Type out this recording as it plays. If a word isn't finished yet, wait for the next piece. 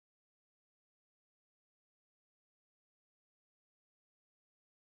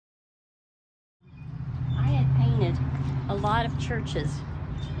a lot of churches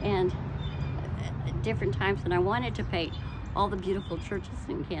and at different times, and I wanted to paint all the beautiful churches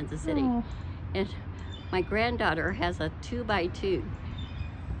in Kansas City. Oh. And my granddaughter has a 2x2,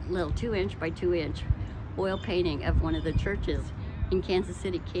 little 2-inch by 2-inch oil painting of one of the churches in Kansas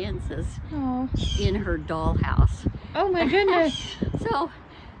City, Kansas, Oh. in her dollhouse. Oh my goodness. So,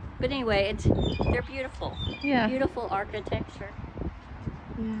 but anyway, they're beautiful. Yeah. Beautiful architecture.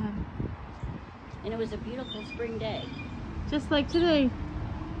 Yeah. And it was a beautiful spring day. Just like today.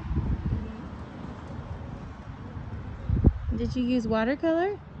 Did you use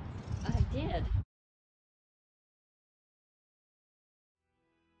watercolor? I did.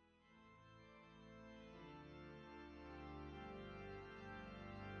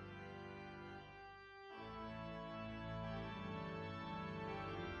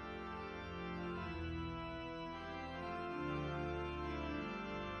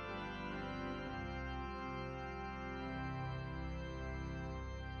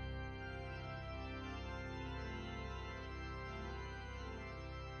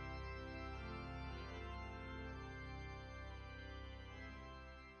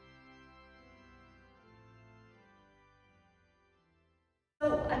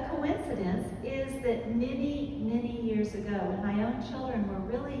 So a coincidence is that many years ago, when my own children were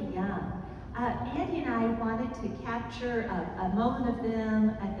really young, Andy and I wanted to capture a moment of them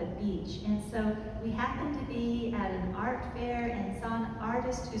at the beach. And so we happened to be at an art fair and saw an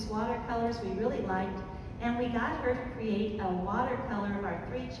artist whose watercolors we really liked. And we got her to create a watercolor of our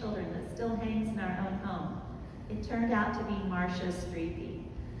 3 children that still hangs in our own home. It turned out to be Marcia Streepy.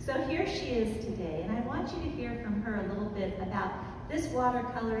 So here she is today, and I want you to hear from her a little bit about this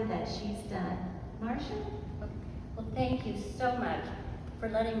watercolor that she's done. Marcia? Well, thank you so much for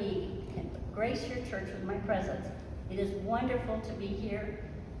letting me grace your church with my presence. It is wonderful to be here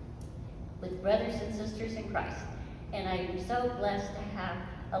with brothers and sisters in Christ. And I'm so blessed to have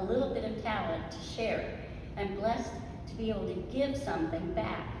a little bit of talent to share. I'm blessed to be able to give something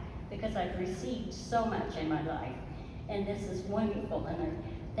back because I've received so much in my life. And this is wonderful. And I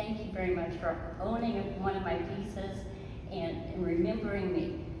thank you very much for owning one of my pieces and remembering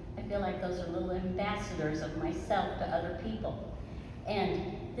me. I feel like those are little ambassadors of myself to other people.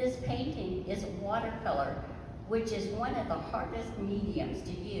 And this painting is watercolor, which is one of the hardest mediums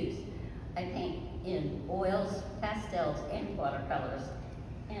to use. I paint in oils, pastels, and watercolors.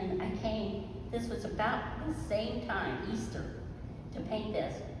 And this was about the same time, Easter, to paint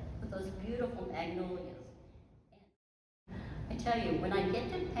this with those beautiful magnolias. And I tell you, when I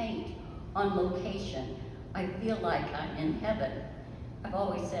get to paint on location, I feel like I'm in heaven. I've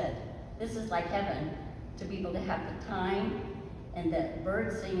always said, this is like heaven, to be able to have the time and the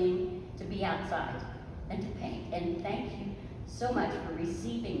bird singing, to be outside and to paint. And thank you so much for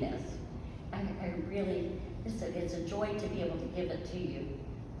receiving this. I really, it's a joy to be able to give it to you.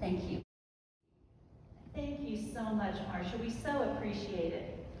 Thank you. Thank you so much, Marcia. We so appreciate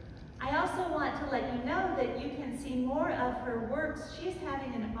it. I also want to let you know that you can see more of her works. She's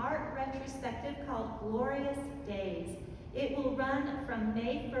having an art retrospective called Glorious Days. It will run from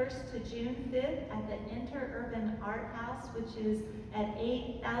May 1st to June 5th at the Interurban Art House, which is at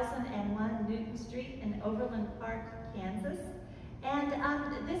 8001 Newton Street in Overland Park, Kansas. And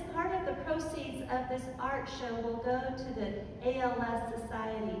this part of the proceeds of this art show will go to the ALS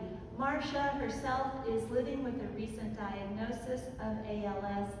Society. Marcia herself is living with a recent diagnosis of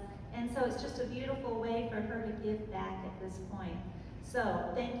ALS, and so it's just a beautiful way for her to give back at this point.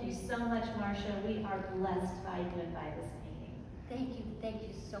 So thank you so much, Marcia. We are blessed by you and by this meeting. Thank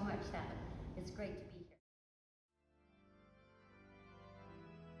you so much, Sabbath. It's great to be